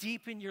God would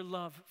deepen your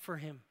love for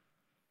him.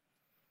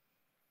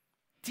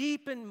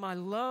 Deepen my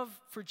love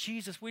for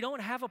Jesus. We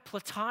don't have a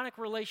platonic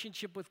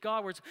relationship with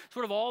God where it's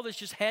sort of all this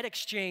just head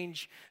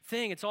exchange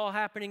thing. It's all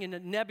happening in a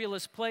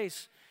nebulous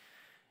place.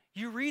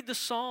 You read the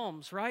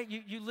Psalms, right?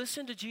 You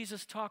listen to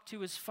Jesus talk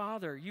to his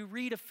Father. You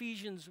read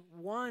Ephesians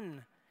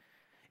 1.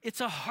 It's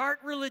a heart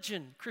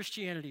religion,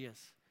 Christianity is.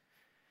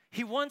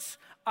 He wants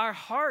our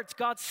hearts.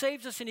 God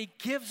saves us and he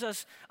gives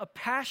us a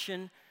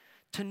passion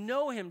to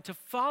know him, to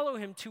follow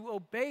him, to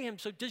obey him.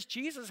 So does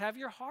Jesus have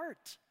your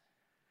heart?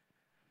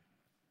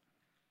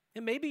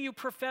 And maybe you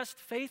professed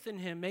faith in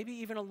him, maybe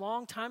even a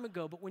long time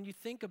ago, but when you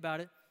think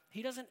about it,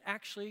 he doesn't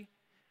actually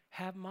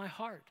have my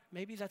heart.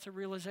 Maybe that's a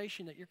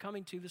realization that you're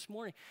coming to this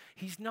morning.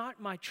 He's not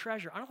my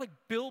treasure. I don't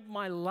build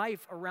my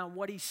life around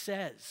what he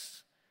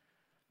says.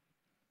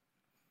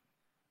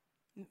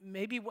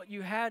 Maybe what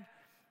you had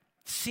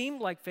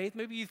seemed like faith.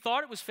 Maybe you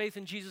thought it was faith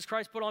in Jesus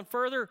Christ, but on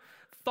further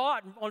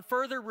thought, on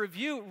further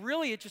review,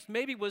 really it just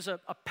maybe was a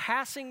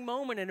passing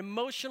moment, an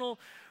emotional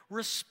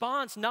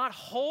response, not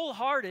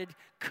wholehearted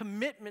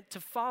commitment to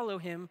follow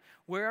him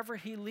wherever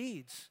he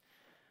leads.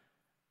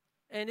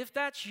 And if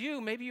that's you,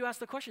 maybe you ask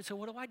the question, so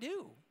what do I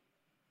do?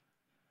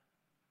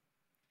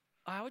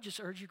 I would just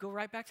urge you, go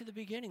right back to the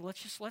beginning.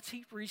 Let's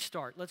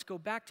restart. Let's go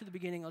back to the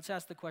beginning. Let's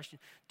ask the question,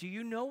 do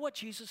you know what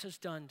Jesus has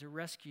done to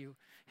rescue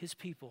his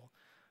people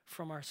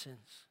from our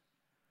sins?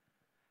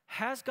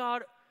 Has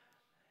God,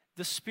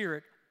 the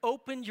Spirit,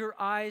 opened your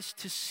eyes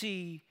to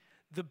see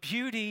the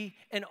beauty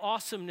and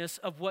awesomeness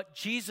of what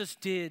Jesus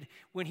did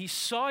when he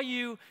saw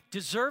you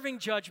deserving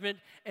judgment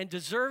and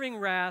deserving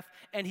wrath,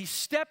 and he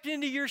stepped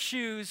into your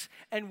shoes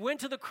and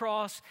went to the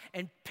cross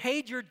and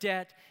paid your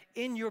debt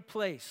in your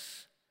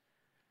place?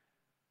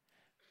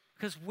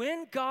 Because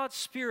when God's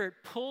Spirit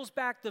pulls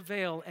back the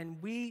veil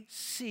and we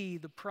see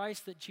the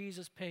price that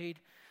Jesus paid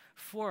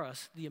for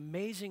us, the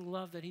amazing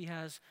love that he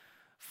has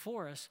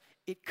for us,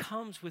 it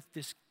comes with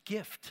this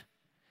gift.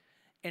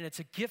 And it's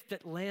a gift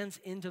that lands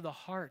into the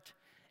heart.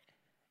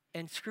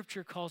 And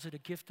Scripture calls it a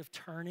gift of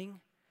turning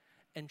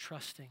and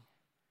trusting.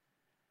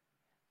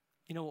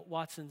 You know what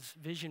Watson's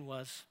vision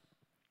was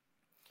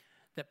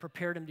that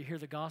prepared him to hear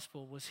the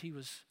gospel was he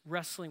was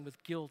wrestling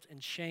with guilt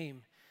and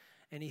shame.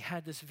 And he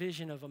had this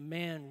vision of a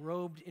man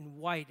robed in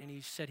white, and he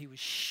said he was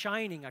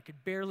shining. I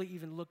could barely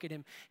even look at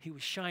him. He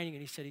was shining,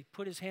 and he said he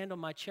put his hand on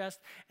my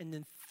chest and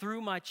then threw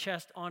my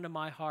chest onto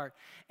my heart.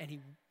 And he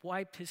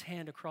wiped his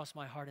hand across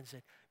my heart and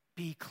said,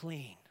 "Be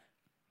clean."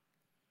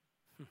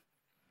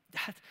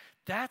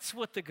 That's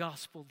what the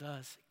gospel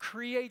does. It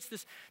creates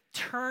this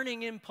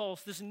turning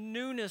impulse, this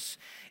newness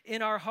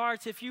in our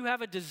hearts. If you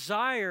have a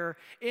desire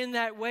in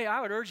that way,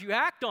 I would urge you,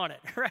 act on it.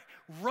 Right?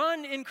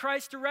 Run in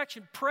Christ's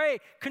direction. Pray.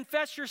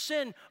 Confess your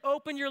sin.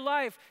 Open your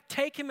life.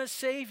 Take him as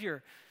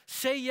Savior.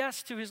 Say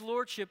yes to his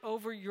lordship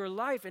over your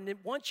life. And then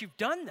once you've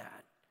done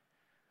that,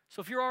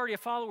 so if you're already a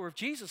follower of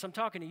Jesus, I'm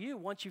talking to you,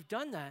 once you've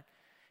done that,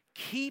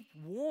 keep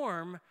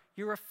warm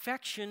your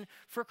affection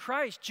for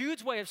Christ.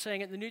 Jude's way of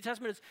saying it in the New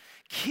Testament is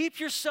keep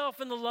yourself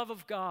in the love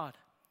of God.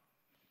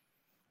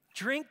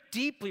 Drink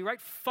deeply, right?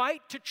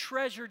 Fight to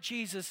treasure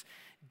Jesus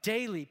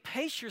daily.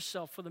 Pace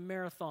yourself for the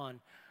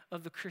marathon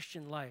of the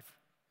Christian life.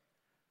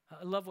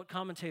 I love what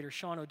commentator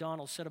Sean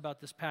O'Donnell said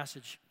about this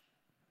passage.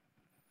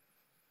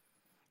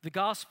 The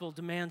gospel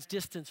demands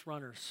distance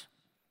runners,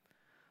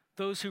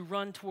 those who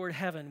run toward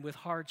heaven with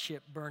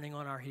hardship burning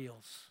on our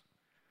heels.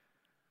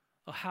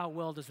 Oh, how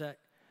well does that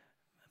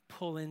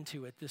pull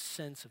into it, this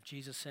sense of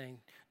Jesus saying,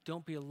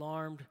 don't be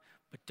alarmed,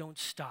 but don't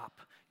stop.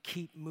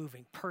 Keep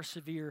moving.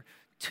 Persevere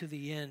to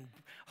the end.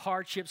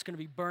 Hardship's going to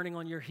be burning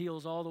on your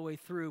heels all the way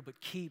through, but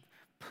keep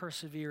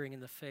persevering in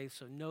the faith.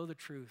 So know the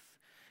truth,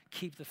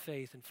 keep the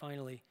faith, and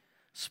finally,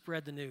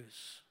 spread the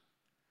news.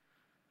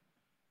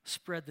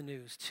 Spread the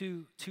news.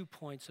 Two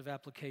points of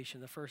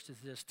application. The first is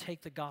this: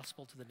 take the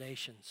gospel to the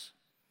nations.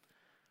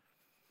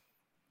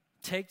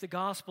 Take the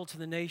gospel to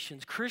the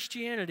nations.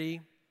 Christianity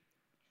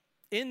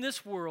in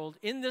this world,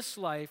 in this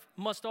life,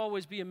 must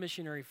always be a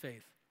missionary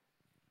faith.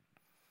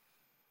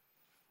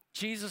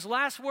 Jesus'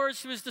 last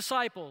words to his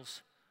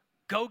disciples,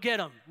 go get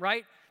them,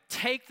 right?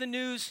 Take the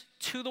news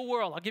to the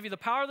world. I'll give you the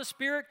power of the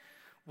Spirit.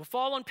 We'll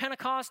fall on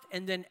Pentecost,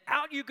 and then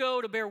out you go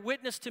to bear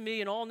witness to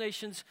me in all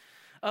nations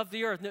of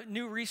the earth.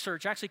 New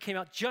research actually came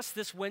out just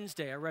this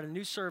Wednesday. I read a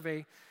new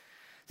survey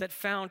that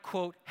found,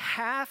 quote,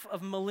 half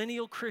of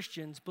millennial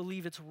Christians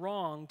believe it's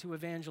wrong to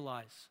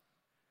evangelize.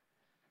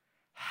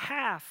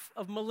 Half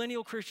of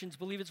millennial Christians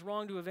believe it's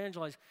wrong to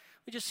evangelize.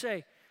 Let me just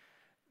say,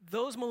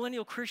 those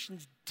millennial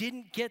Christians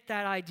didn't get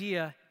that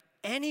idea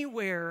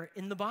anywhere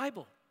in the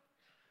Bible.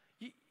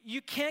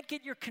 You can't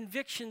get your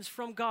convictions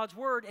from God's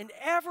word and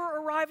ever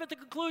arrive at the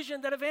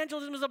conclusion that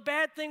evangelism is a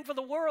bad thing for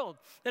the world,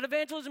 that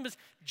evangelism is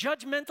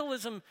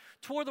judgmentalism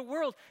toward the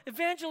world.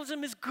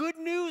 Evangelism is good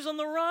news on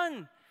the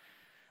run.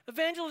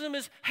 Evangelism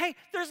is, hey,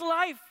 there's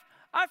life.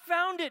 I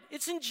found it.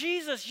 It's in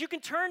Jesus. You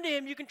can turn to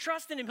him. You can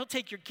trust in him. He'll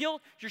take your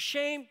guilt, your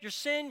shame, your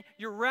sin,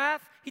 your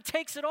wrath. He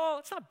takes it all.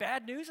 It's not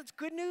bad news. It's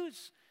good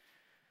news.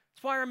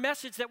 That's why our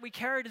message that we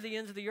carry to the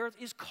ends of the earth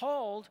is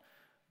called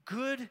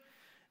good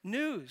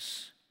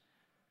news.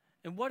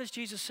 And what is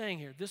Jesus saying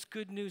here? This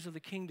good news of the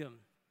kingdom,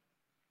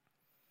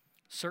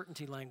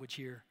 certainty language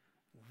here,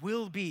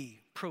 will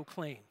be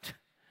proclaimed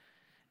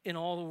in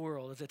all the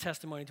world as a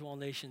testimony to all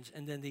nations,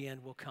 and then the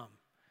end will come.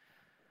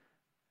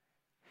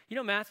 You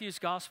know, Matthew's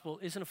gospel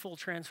isn't a full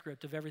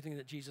transcript of everything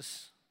that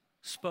Jesus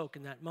spoke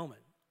in that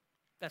moment.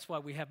 That's why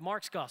we have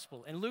Mark's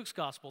gospel and Luke's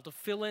gospel to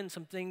fill in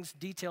some things,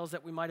 details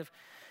that we might have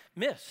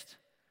missed.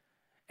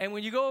 And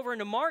when you go over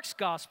into Mark's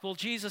gospel,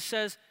 Jesus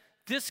says,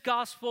 this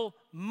gospel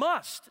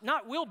must,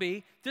 not will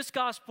be, this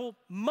gospel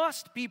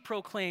must be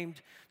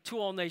proclaimed to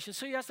all nations.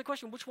 So you ask the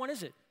question, which one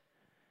is it?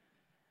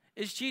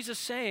 Is Jesus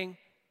saying,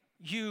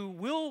 you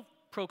will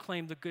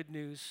proclaim the good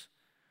news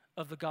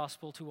of the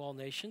gospel to all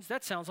nations.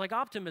 That sounds like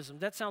optimism.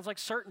 That sounds like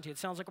certainty. It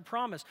sounds like a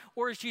promise.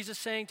 Or is Jesus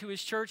saying to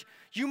his church,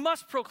 you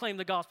must proclaim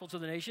the gospel to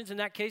the nations? In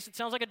that case, it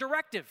sounds like a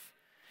directive.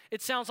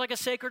 It sounds like a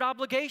sacred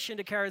obligation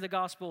to carry the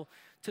gospel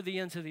to the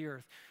ends of the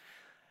earth.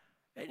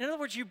 In other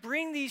words, you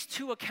bring these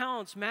two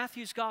accounts,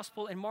 Matthew's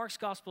gospel and Mark's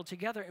gospel,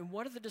 together, and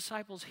what did the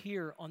disciples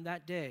hear on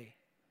that day?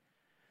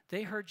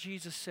 They heard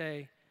Jesus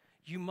say,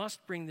 you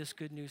must bring this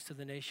good news to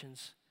the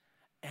nations,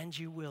 and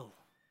you will.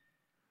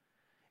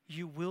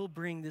 You will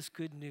bring this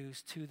good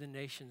news to the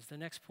nations. The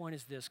next point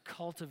is this: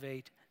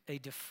 cultivate a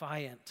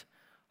defiant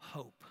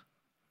hope.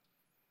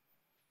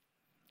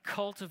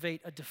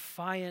 Cultivate a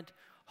defiant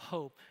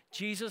hope.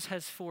 Jesus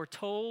has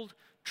foretold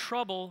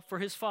trouble for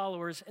his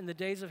followers in the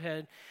days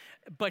ahead,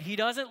 but he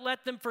doesn't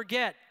let them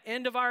forget.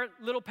 End of our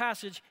little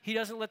passage, he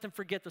doesn't let them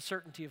forget the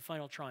certainty of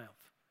final triumph.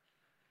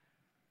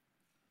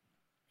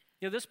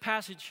 You know, this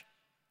passage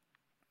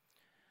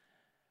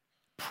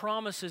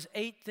promises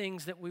 8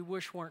 things that we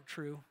wish weren't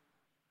true,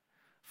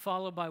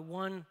 followed by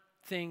one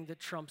thing that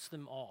trumps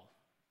them all.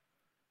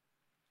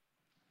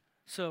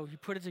 So you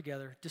put it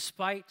together.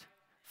 Despite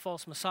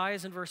false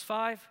messiahs in verse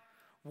 5,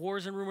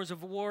 wars and rumors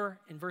of war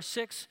in verse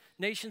 6,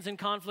 nations in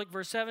conflict,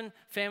 verse 7,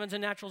 famines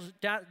and natural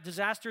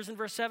disasters in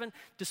verse 7,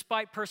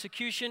 despite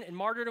persecution and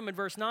martyrdom in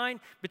verse 9,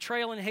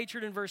 betrayal and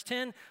hatred in verse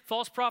 10,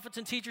 false prophets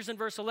and teachers in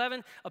verse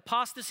 11,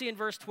 apostasy in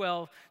verse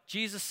 12,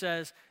 Jesus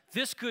says,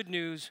 this good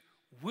news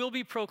will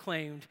be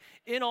proclaimed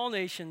in all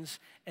nations,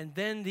 and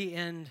then the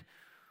end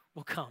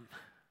will come.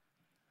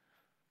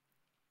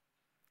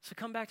 So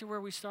come back to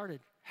where we started.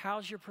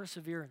 How's your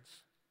perseverance?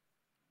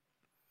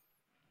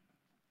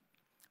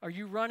 Are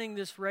you running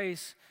this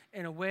race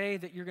in a way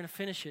that you're going to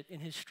finish it in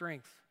his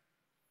strength?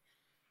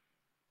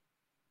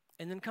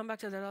 And then come back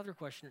to that other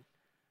question.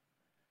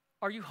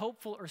 Are you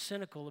hopeful or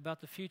cynical about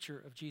the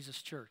future of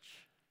Jesus'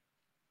 church?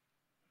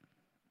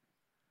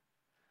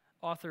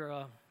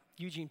 Author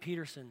Eugene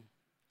Peterson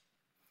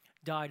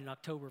died in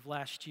October of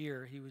last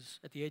year. He was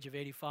at the age of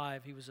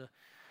 85. He was a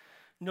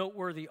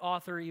noteworthy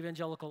author,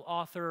 evangelical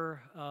author.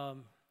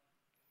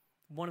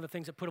 One of the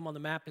things that put him on the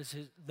map is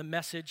the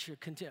Message,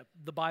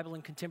 the Bible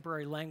in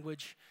contemporary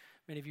language.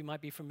 Many of you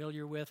might be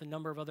familiar with a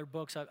number of other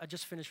books. I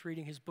just finished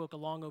reading his book, A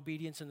Long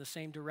Obedience in the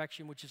Same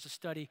Direction, which is a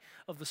study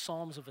of the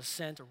Psalms of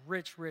Ascent, a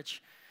rich,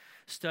 rich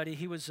study.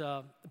 He was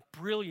a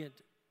brilliant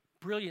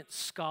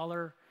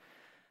scholar.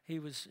 He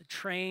was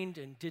trained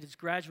and did his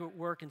graduate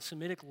work in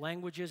Semitic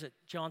languages at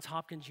Johns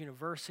Hopkins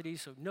University,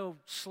 so no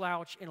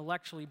slouch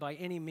intellectually by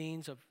any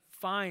means, a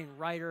fine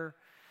writer,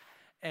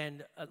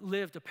 and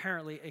lived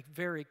apparently a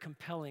very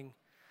compelling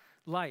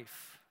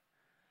life.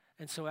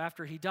 And so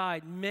after he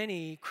died,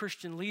 many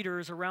Christian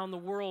leaders around the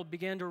world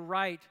began to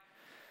write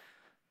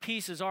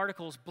pieces,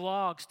 articles,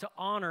 blogs to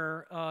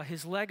honor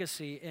his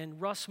legacy. And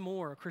Russ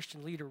Moore, a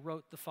Christian leader,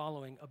 wrote the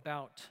following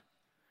about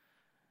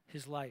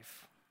his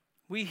life.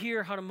 We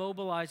hear how to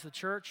mobilize the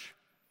church.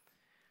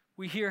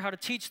 We hear how to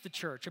teach the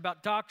church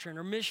about doctrine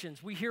or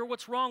missions. We hear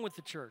what's wrong with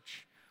the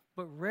church.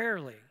 But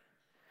rarely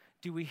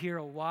do we hear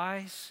a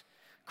wise,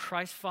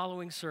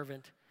 Christ-following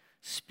servant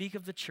speak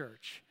of the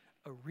church,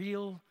 a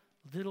real,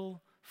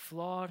 little,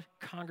 flawed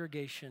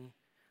congregation,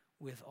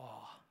 with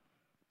awe.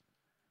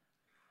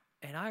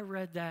 And I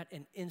read that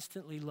and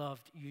instantly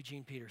loved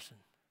Eugene Peterson.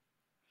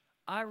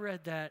 I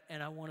read that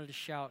and I wanted to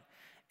shout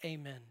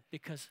amen,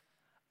 because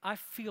I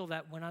feel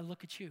that when I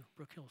look at you,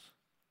 Brook Hills.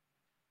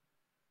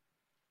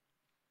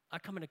 I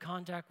come into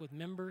contact with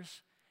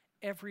members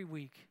every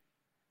week,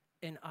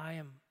 and I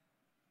am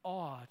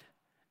awed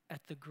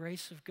at the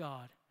grace of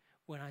God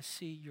when I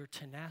see your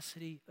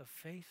tenacity of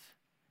faith,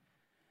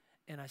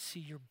 and I see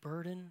your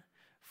burden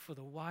for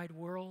the wide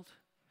world.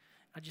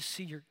 I just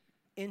see your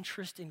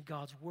interest in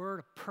God's word,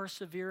 a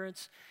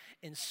perseverance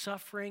in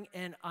suffering,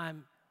 and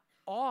I'm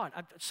awed.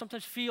 I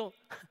sometimes feel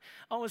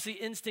almost the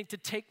instinct to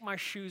take my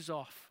shoes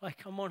off,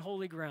 like I'm on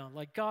holy ground.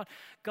 Like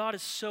God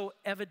is so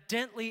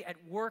evidently at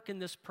work in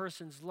this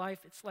person's life.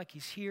 It's like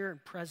he's here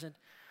and present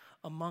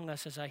among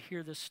us as I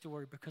hear this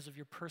story because of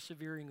your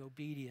persevering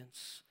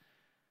obedience.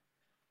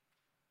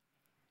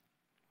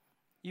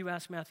 You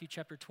ask Matthew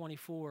chapter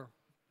 24,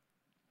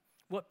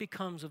 what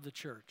becomes of the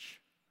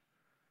church?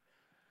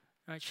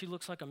 Right, she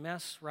looks like a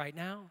mess right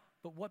now,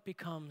 but what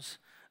becomes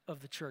of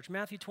the church?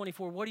 Matthew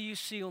 24, what do you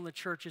see on the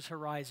church's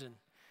horizon?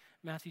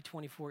 Matthew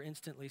 24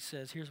 instantly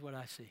says, here's what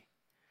I see.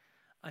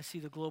 I see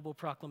the global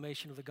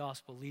proclamation of the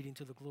gospel leading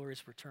to the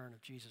glorious return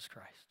of Jesus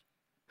Christ.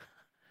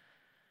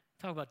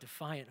 Talk about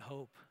defiant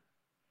hope.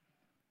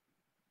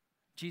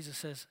 Jesus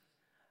says,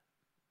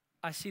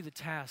 I see the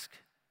task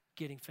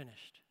getting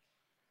finished.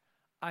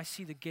 I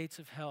see the gates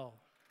of hell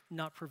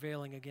not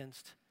prevailing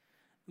against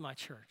my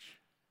church.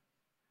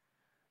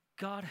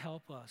 God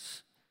help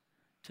us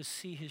to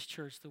see his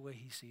church the way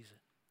he sees it.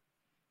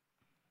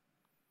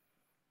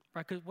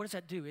 Right? Because what does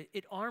that do?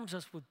 It arms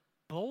us with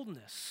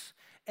boldness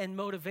and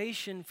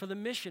motivation for the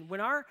mission.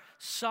 When our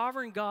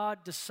sovereign God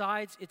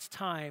decides it's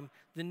time,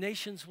 the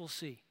nations will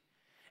see.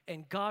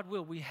 And God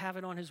will, we have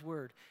it on his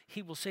word,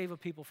 he will save a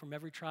people from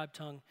every tribe,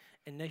 tongue,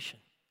 and nation.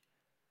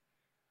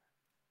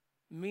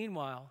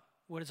 Meanwhile,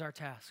 what is our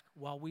task?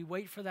 While we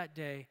wait for that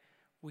day,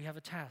 we have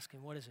a task.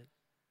 And what is it?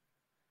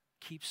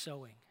 Keep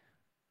sowing.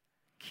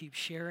 Keep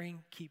sharing,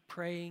 keep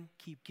praying,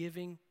 keep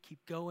giving, keep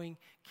going,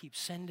 keep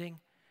sending,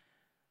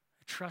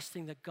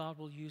 trusting that God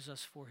will use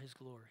us for his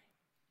glory.